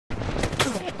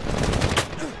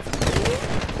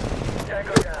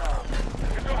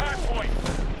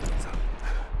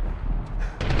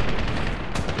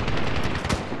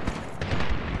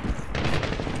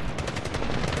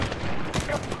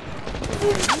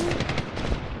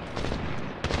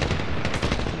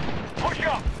Push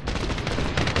up!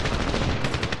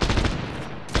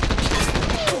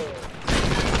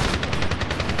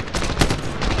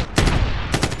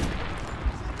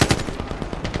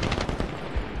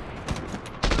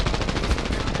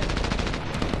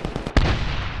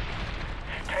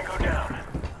 Tango down.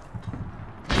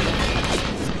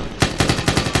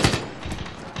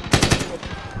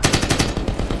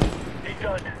 He's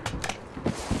done.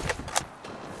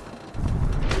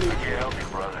 Yeah, help you,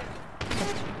 brother.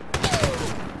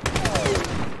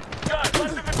 Guys,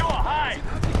 left of the door, hide!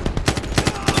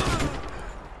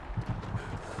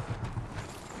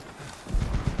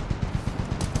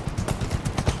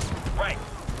 Right.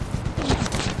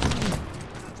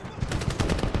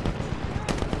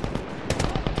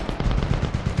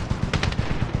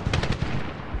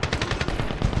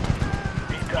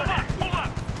 He's done. Hold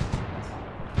up!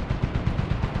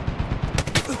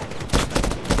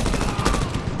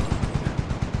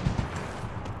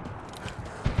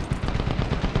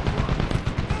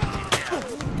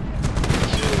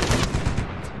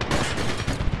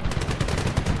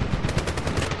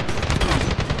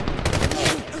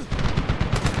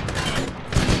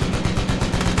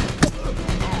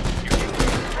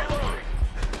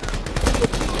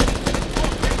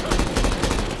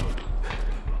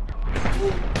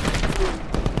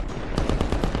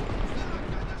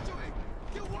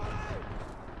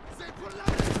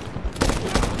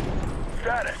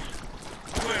 Status.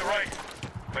 Clear right.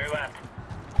 Clear left.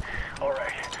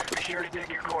 Alright, be sure to dig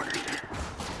your corners.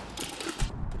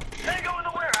 Tango in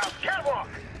the warehouse, catwalk!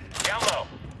 Down low.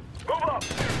 Move up.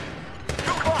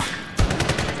 2 o'clock.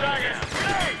 Target.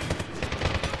 Grenade!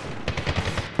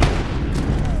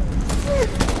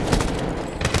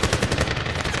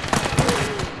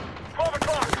 12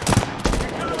 o'clock.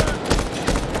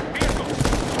 Vehicle.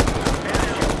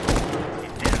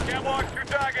 Catwalk, 2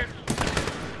 targets.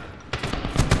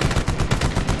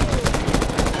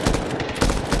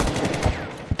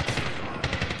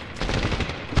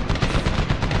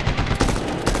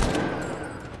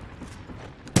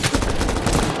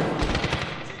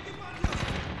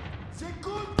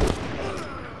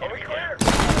 Are we clear?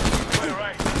 Clear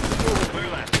right. Clear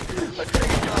left. Let's take it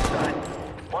to the side.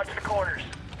 Watch the corners.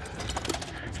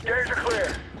 Stairs are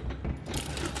clear.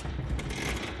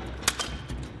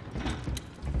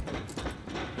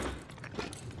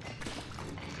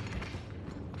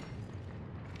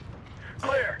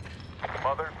 Clear.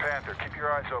 Mother and Panther, keep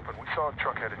your eyes open. We saw a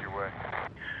truck headed your way.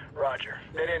 Roger.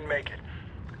 They didn't make it.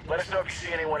 Let us know if you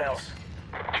see anyone else.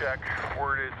 Check.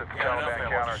 Word is that the Yeah, Taliban nothing.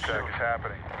 counterattack is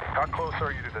happening. How close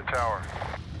are you to the tower?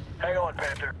 Hang on,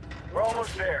 Panther. We're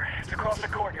almost there. It's across the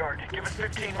courtyard. Give us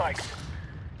 15 mics.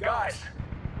 Guys!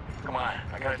 Come on,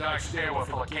 I got a dark stairwell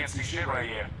full of can't see shit right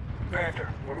here. Panther,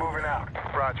 we're moving out.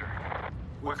 Roger.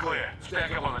 We're clear.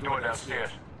 Stack up on the door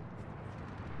downstairs.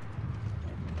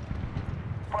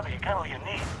 Brother, you got all you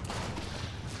need.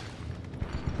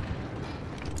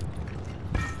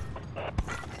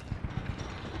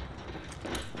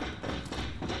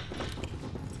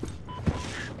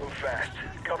 Move fast.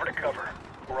 Cover to cover.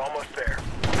 We're almost there.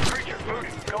 Creature,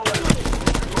 moving. Go left.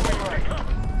 Moving right.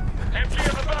 Empty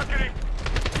on the balcony!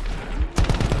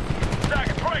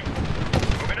 Target, right.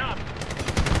 Moving up.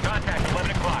 Contact,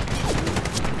 11 o'clock.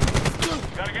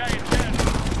 Got a guy in 10.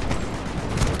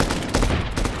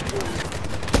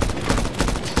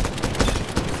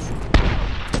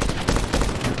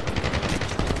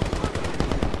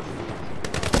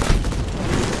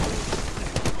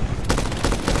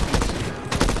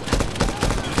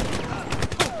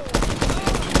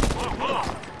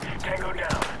 Tango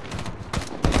down.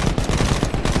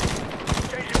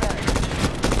 Station back.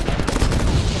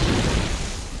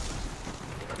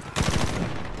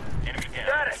 Enemy down.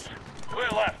 Status. Clear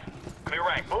left. Clear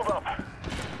right. Move up.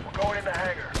 We're going in the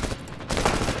hangar.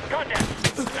 Contact!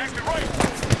 Exit right!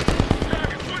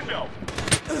 Target window!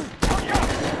 Push up.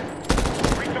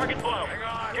 3 targets below. Hang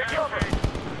on. Get cover.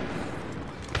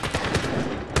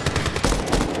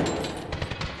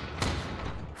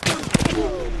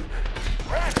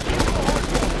 Rat, keep the horse.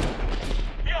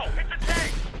 Yo, hit the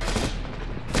tank!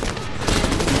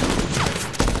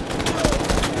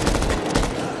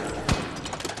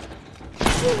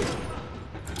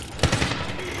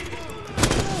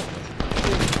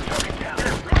 Target down.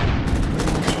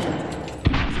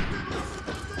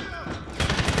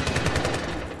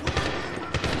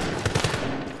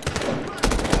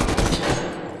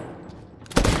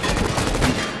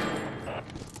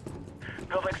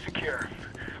 Building secure.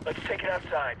 Let's take it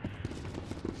outside.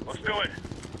 Let's do it.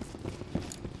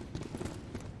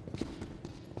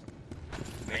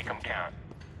 Make them count.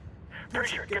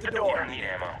 Preacher, get the door. I need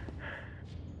ammo.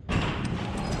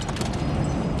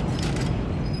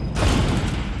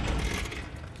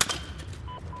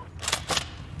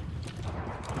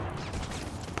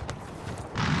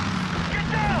 Get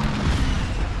down!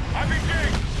 RPG!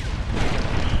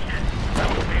 That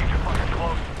was danger fucking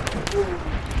close.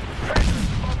 Preacher,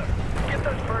 mother, get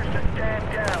those first and stand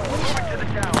down. We're moving to the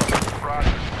tower.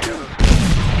 Roger. The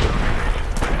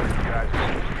others. You guys,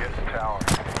 get the tower.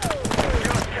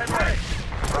 Give us 10 minutes.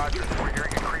 Roger. We're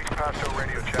hearing increased Paso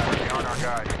radio chatter beyond our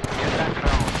guide. Get that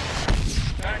tower.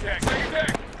 Contact, take it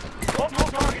back! Multiple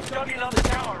targets dug in on the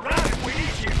tower. Round it, we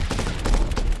need you.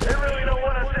 They really don't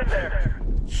want us in there.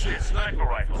 Shit, sniper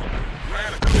rifles.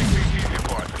 Grab a quick PCs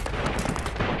apart.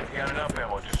 You got enough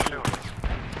ammo, just shoot.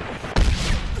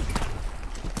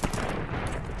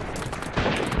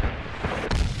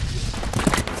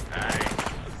 Alright.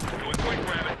 Do it quick,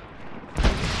 grab it.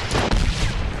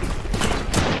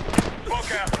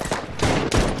 Smoke out.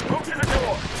 Move to the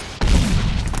door.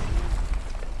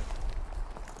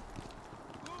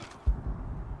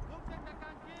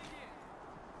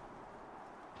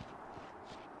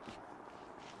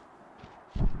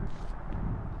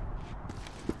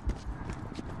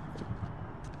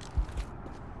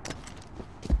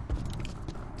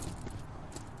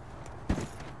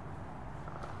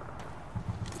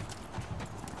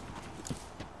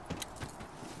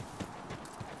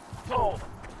 Hold.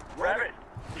 Grab it.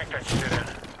 Kick that shit in.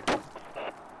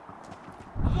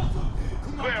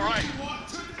 Clear, right.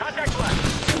 Contact left.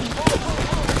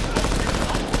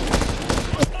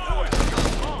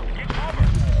 Get cover.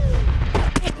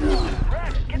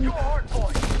 Rabbit, get to a hard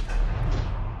point.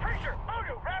 Preacher,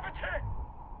 Voodoo, Rabbit's hit.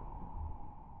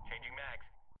 Changing mags.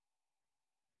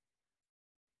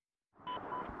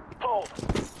 Hold.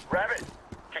 Rabbit.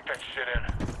 Kick that shit in.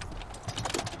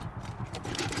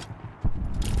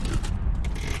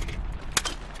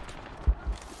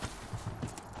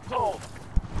 Hold.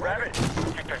 Rabbit.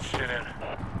 Kick that shit in.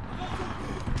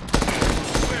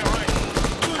 Clear right.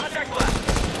 Contact left.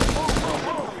 Move, move,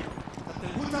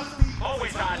 move.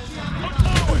 Always hot. Look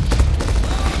forward!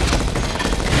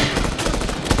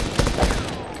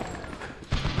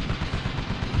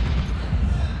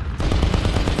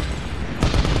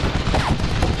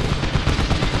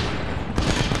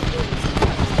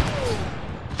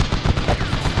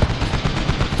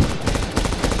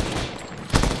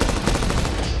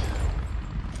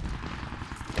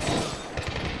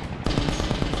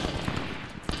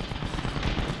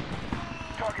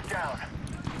 Target down.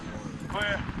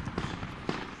 Clear.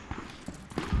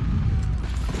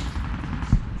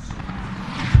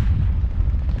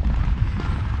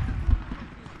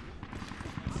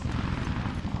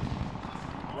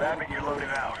 Rabbit, you're loaded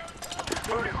out.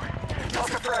 Voodoo, toss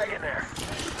a frag in there.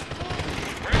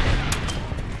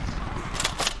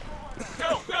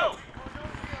 Go, go!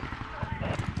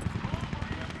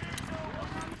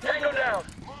 Tango down.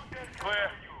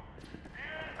 Clear.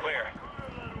 Clear.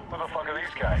 What the fuck are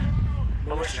these guys?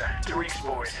 Militia, Strix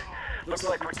boys. Looks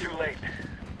like we're too late.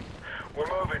 We're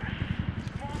moving.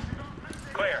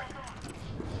 Clear.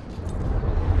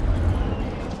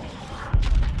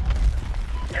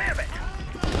 Damn it!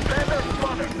 Phanteks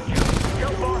mother!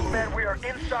 Tell boss man we are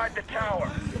inside the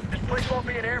tower. This place won't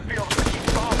be an airfield if we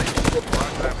keep bombing.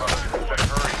 Roger that, brother. Better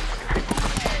hurry.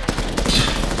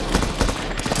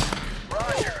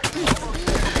 Roger. Almost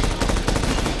there.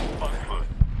 On foot.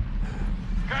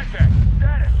 Contact.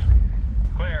 Status.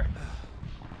 Clear.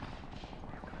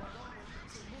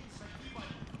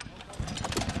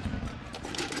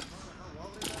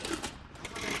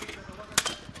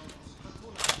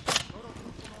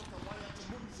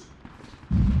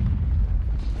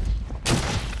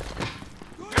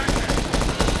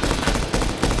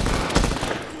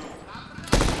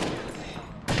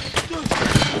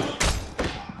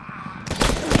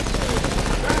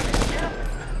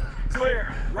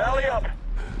 Clear. Rally up.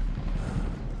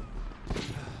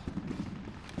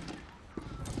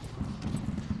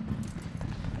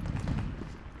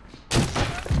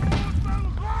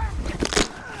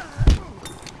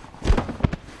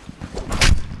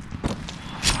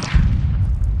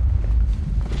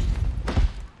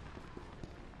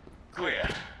 Clear.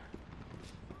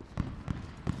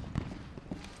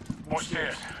 More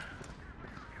stairs.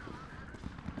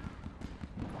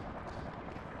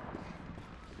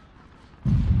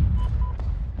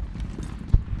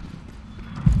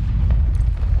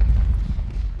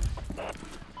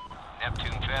 M.2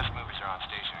 fast movers are on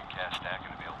station in cast stack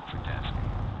and available for task.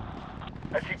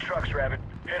 I see trucks, Rabbit.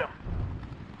 Hit them.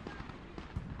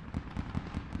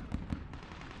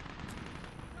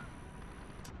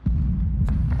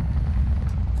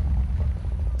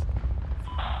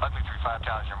 Ugly 3-5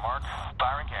 mark.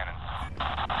 Firing cannon.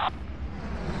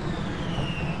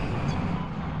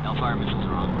 Hellfire missiles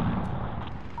are online.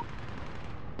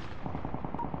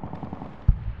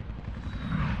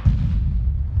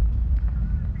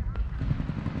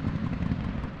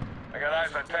 I got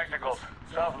eyes on technicals,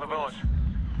 south of the village.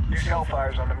 Use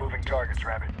Hellfires on the moving targets,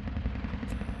 Rabbit.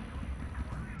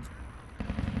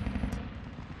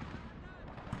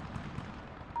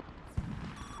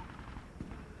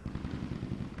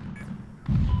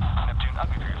 Neptune,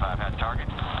 Ugly 35 has target.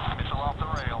 Missile off the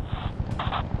rail.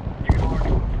 You can mark it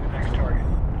to the next target.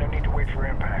 No need to wait for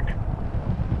impact.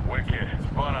 Wicked.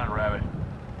 Spot on, Rabbit.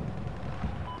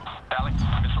 Tally,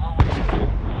 missile away.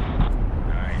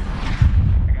 Nice.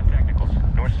 I got technicals,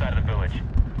 north side of the village.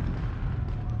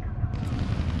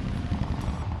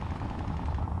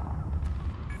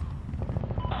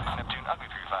 Neptune, Ugly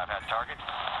 35 has target.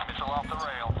 Missile off the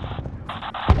rail.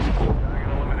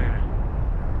 Target eliminated.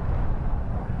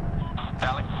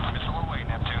 Tally, missile away,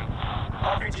 Neptune.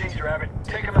 RPGs, Rabbit.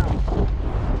 Take them out.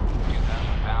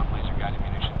 2,000-pound laser-guided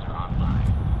munitions are online.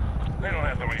 They don't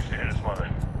have the reach to hit us, mother.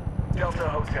 Delta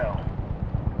Hotel.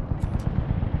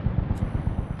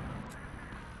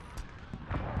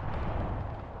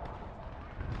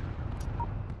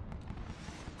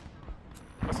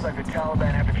 Looks like the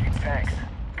Taliban have a few tanks.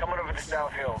 Coming over the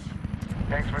South Hills.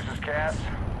 Tanks versus Cass?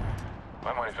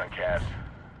 My money's on Cass.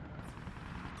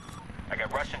 I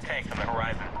got Russian tanks on the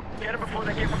horizon. Get them before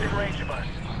they get within range of us.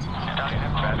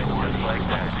 Rabbit, just like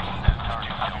that.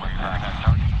 Target, Ugly 35 has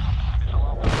target. Missile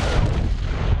off the rail.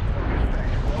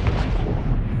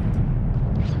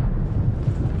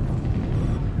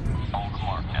 Hold the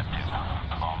mark, Neptune.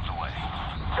 The bomb's away.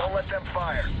 Don't let them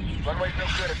fire. Runway's no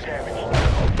good if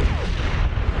damaged.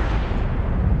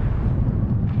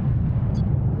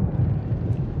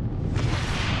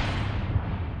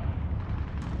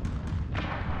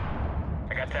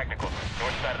 I got technicals,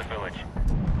 north side of the village.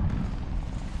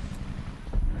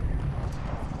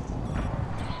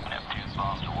 Neptune's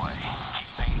bombs away.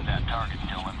 Keep aiming that target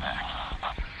until impact.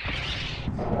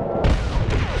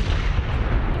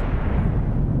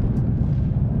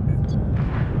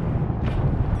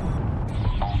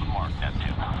 Hold the mark,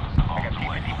 Neptune. The I bomb's got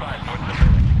away. P-55 north of the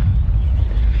village.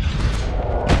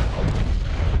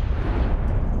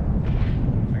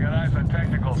 I got eyes on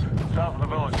technicals, south of the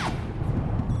village.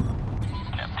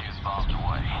 Neptune's bombs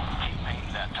away. Keep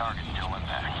aiming that target until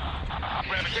impact.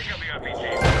 Rabbit, take out the RPG.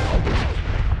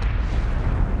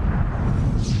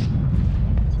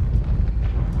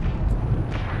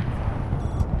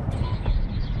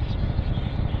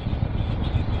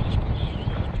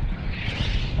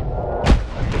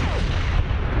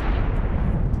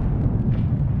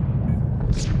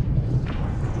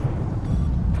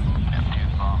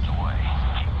 Neptune's bombs away.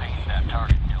 Keep aiming that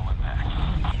target until impact.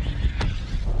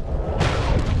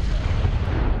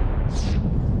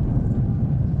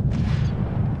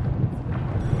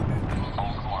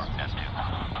 Hold the mark, Neptune.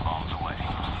 The bomb's away.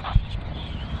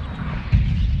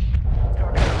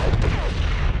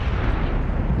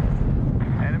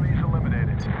 Enemies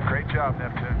eliminated. Great job,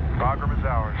 Neptune. Bagram is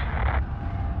ours.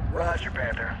 Roger,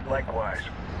 Panther. Likewise.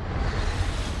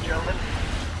 Gentlemen,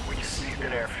 we seized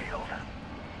an airfield.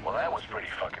 Well, that was pretty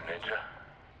fucking ninja.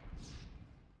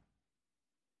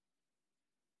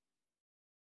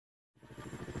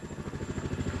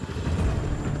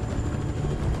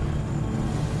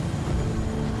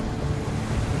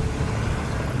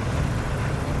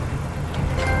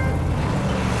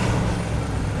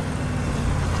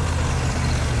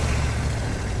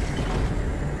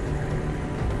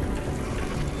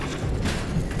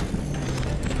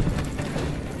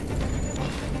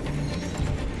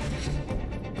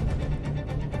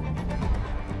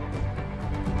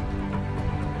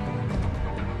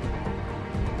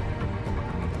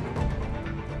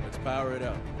 Power it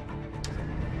up.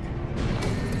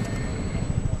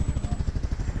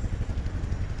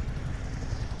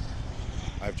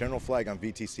 I have general flag on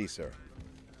VTC, sir.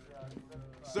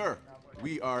 Sir,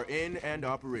 we are in and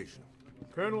operational.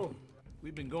 Colonel,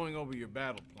 we've been going over your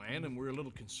battle plan and we're a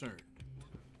little concerned.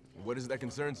 What is it that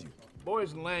concerns you?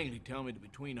 Boys in Langley tell me that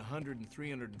between 100 and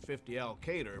 350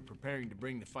 Al-Qaeda are preparing to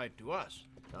bring the fight to us.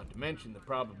 Not to mention the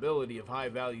probability of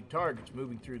high-value targets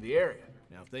moving through the area.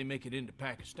 Now, if they make it into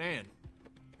Pakistan,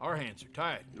 our hands are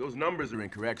tied. Those numbers are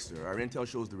incorrect, sir. Our intel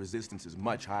shows the resistance is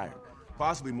much higher.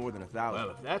 Possibly more than 1,000. Well,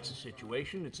 if that's the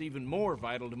situation, it's even more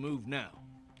vital to move now.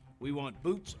 We want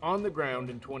boots on the ground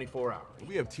in 24 hours.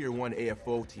 We have Tier 1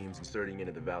 AFO teams inserting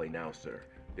into the valley now, sir.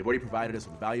 They've already provided us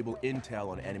with valuable intel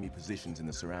on enemy positions in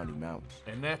the surrounding mountains.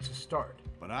 And that's a start.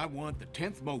 But I want the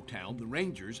 10th Motown, the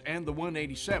Rangers, and the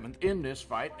 187th in this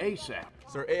fight ASAP.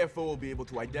 Sir, AFO will be able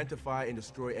to identify and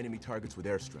destroy enemy targets with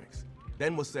airstrikes.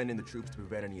 Then we'll send in the troops to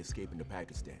prevent any escape into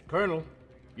Pakistan. Colonel,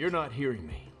 you're not hearing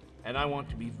me, and I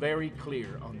want to be very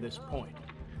clear on this point.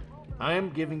 I am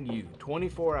giving you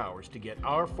 24 hours to get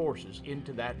our forces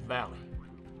into that valley.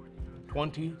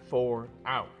 24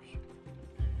 hours.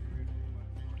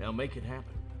 Now make it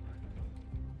happen.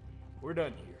 We're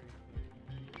done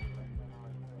here.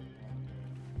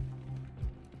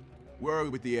 Where are we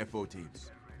with the AFO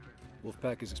teams?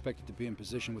 Wolfpack is expected to be in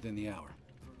position within the hour.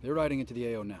 They're riding into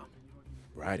the AO now.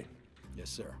 Riding?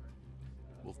 Yes, sir.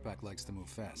 Wolfpack likes to move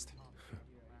fast.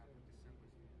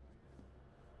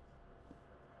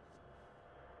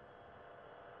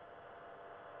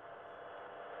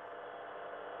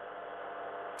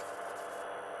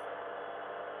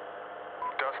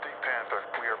 Dusty, Panther,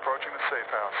 we are approaching the safe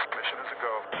house. Mission is a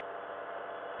go.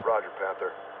 Roger,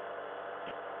 Panther.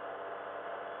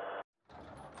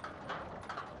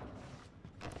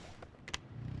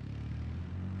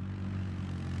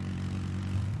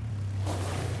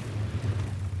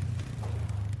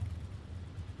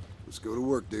 Let's go to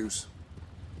work, Deuce.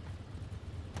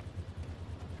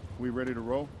 We ready to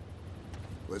roll?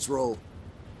 Let's roll.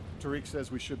 Tariq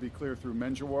says we should be clear through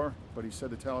Menjawar, but he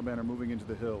said the Taliban are moving into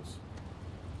the hills.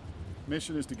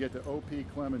 Mission is to get to OP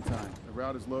Clementine. The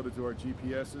route is loaded to our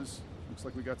GPSs. Looks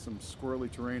like we got some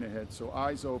squirrely terrain ahead, so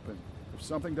eyes open. If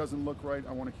something doesn't look right,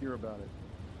 I want to hear about it.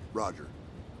 Roger.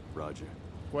 Roger.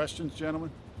 Questions,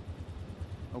 gentlemen?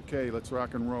 Okay, let's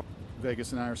rock and roll.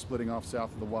 Vegas and I are splitting off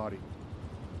south of the Wadi.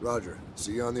 Roger.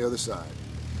 See you on the other side.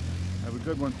 Have a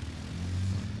good one.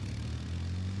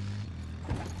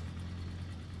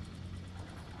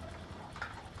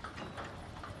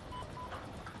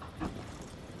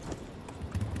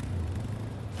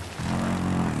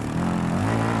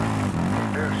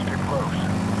 Deuce, stay close.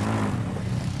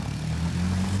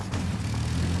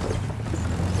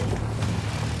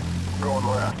 Going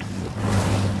left.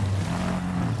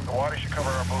 The water should cover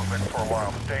our movement for a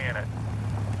while. Stay in it.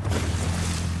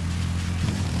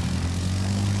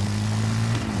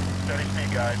 Steady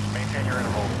speed, guys. Maintain your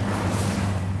interval.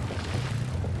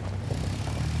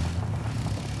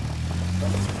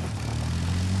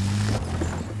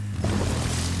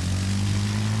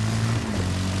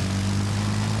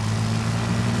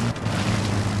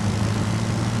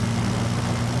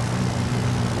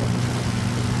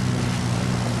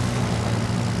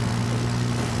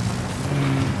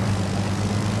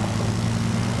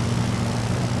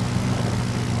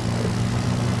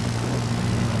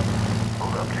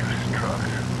 Hold up, Deuce.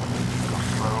 Trucks. Go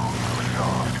slow, go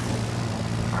soft.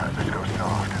 Alright, let's go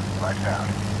soft. Lights out.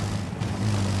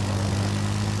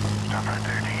 Stop right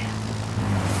there, D.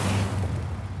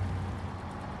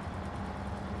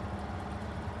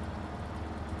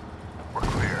 We're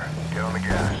clear. Get on the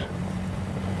gas.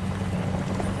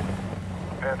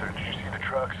 Panther, did you see the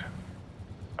trucks?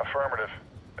 Affirmative.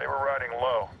 They were riding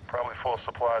low, probably full of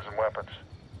supplies and weapons.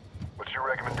 What's your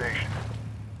recommendation?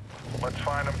 Let's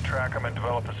find them, track them, and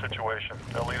develop the situation.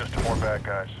 They'll lead us to more bad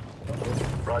guys.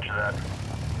 Roger that.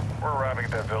 We're arriving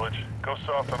at that village. Go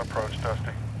soft on approach,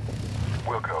 Dusty.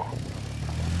 We'll go.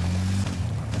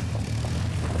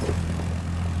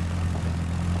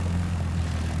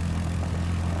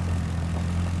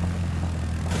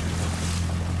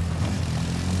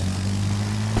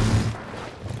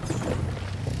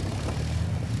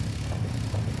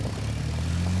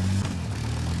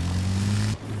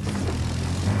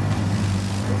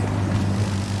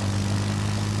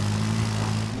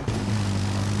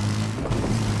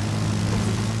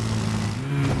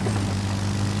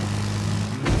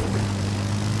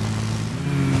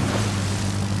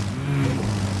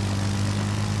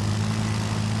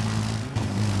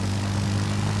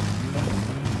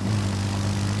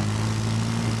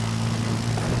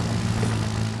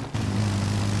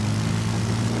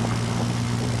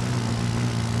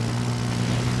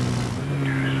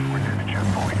 Deuce, we're near the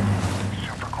checkpoint.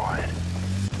 Super quiet.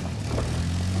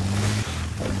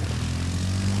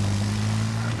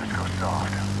 Let's go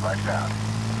soft. Lights out.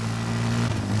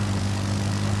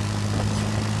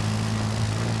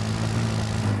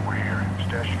 We're here.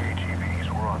 Stashing ATVs.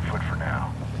 We're on foot for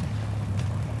now.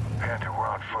 Panther, we're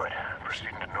on foot.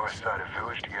 Proceeding to north side of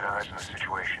village to get eyes on the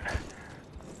situation.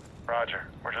 Roger.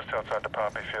 We're just outside the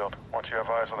poppy field. Once you have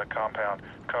eyes on the compound,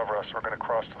 cover us. We're gonna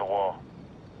cross to the wall.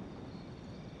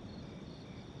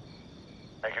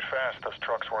 Make it fast. Those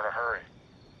trucks were in a hurry.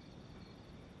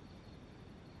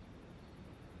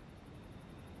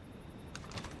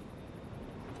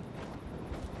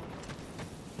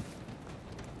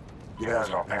 Get eyes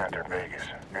on Panther Vegas,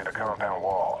 near the compound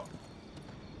wall.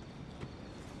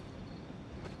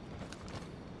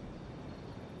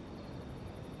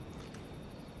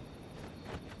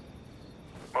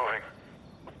 Moving.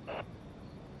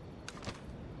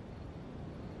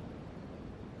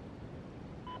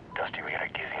 Dusty, we got a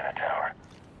Gizzy in the tower.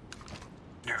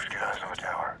 Deuce, get eyes on the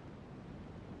tower.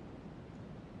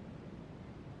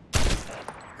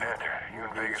 Panther, you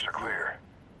and Vegas are clear.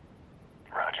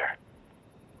 Roger.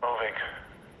 Moving.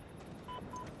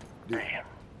 D,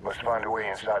 let's find a way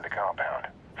inside the compound.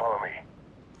 Follow me.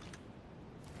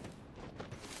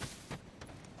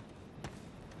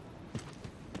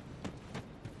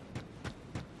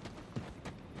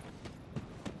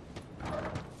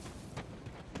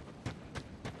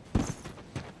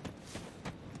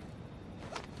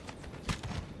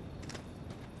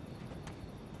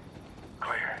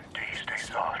 Clear. D, stay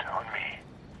soft. On me.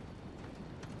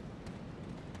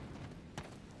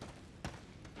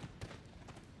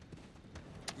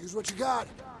 Use what you got.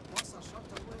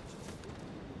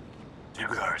 Two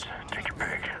guards, take your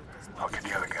pick. I'll get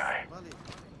the other guy.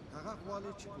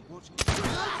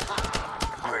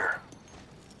 Clear.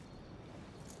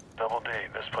 Double D,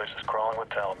 this place is crawling with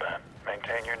Taliban.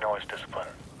 Maintain your noise discipline.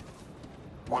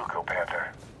 We'll go,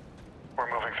 Panther.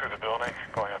 We're moving through the building,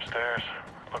 going upstairs.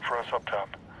 Look for us up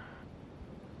top.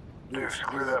 Deuce,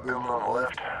 clear that building on the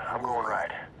left. I'm going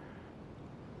right.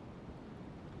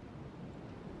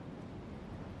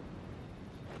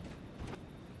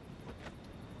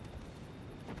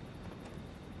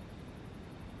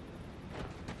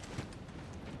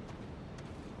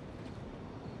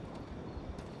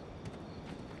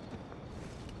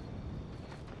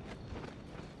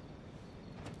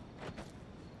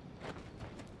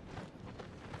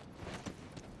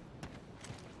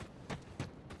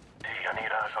 I need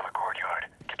eyes on the courtyard.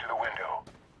 Get to the window.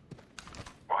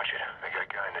 Watch it. They got a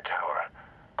guy in the tower.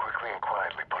 Quickly and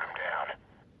quietly put him down.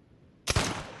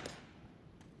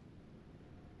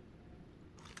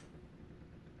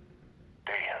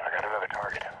 D, I got another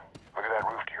target. Look at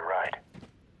that roof to your right.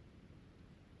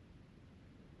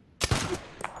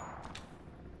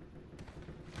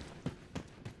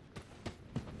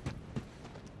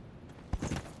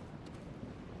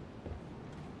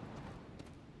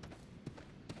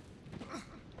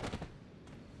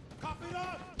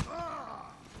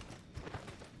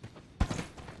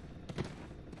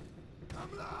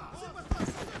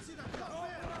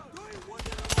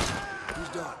 He's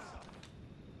done.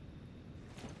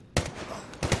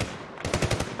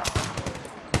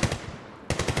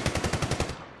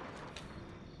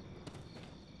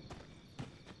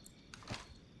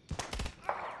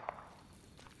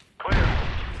 Clear.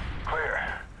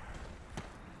 Clear.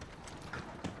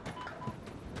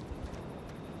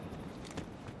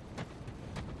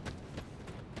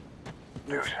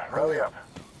 Deuce, rally up.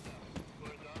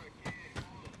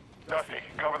 Dusty,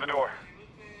 cover the door.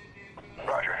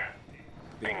 Roger.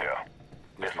 Bingo.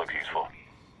 This looks useful.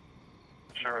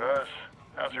 Sure does.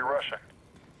 How's your Russian?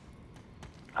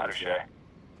 How to say?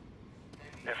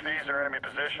 If these are enemy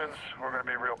positions, we're gonna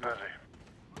be real busy.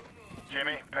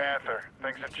 Jimmy, Panther,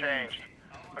 things have changed.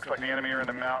 Looks like the enemy are in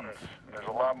the mountains, and there's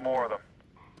a lot more of them.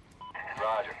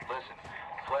 Roger. Listen,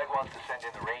 Flag wants to send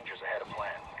in the Rangers ahead of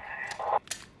plan.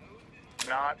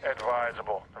 Not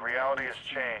advisable. The reality has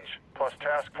changed. Plus,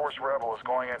 Task Force Rebel is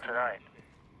going in tonight.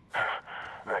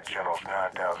 That general's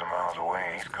 9,000 miles away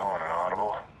and he's calling an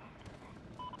audible.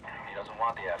 He doesn't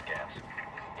want the Afghans.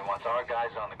 He wants our guys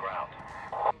on the ground.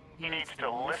 He needs to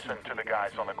listen to the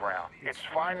guys on the ground. It's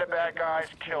find the bad guys,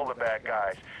 kill the bad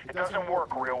guys. It doesn't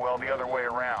work real well the other way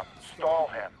around. Stall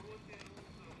him.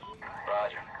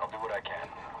 Roger. I'll do what I can.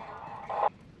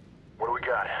 What do we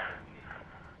got?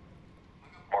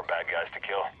 More bad guys to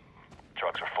kill.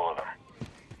 Trucks are full of them.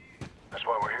 That's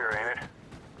why we're here, ain't it?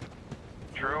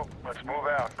 True. Let's move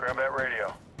out. Grab that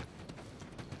radio.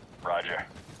 Roger.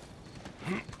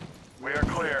 We are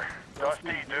clear.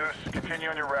 Dusty, Deuce, continue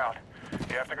on your route.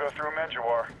 You have to go through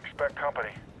Menjawar. Expect company.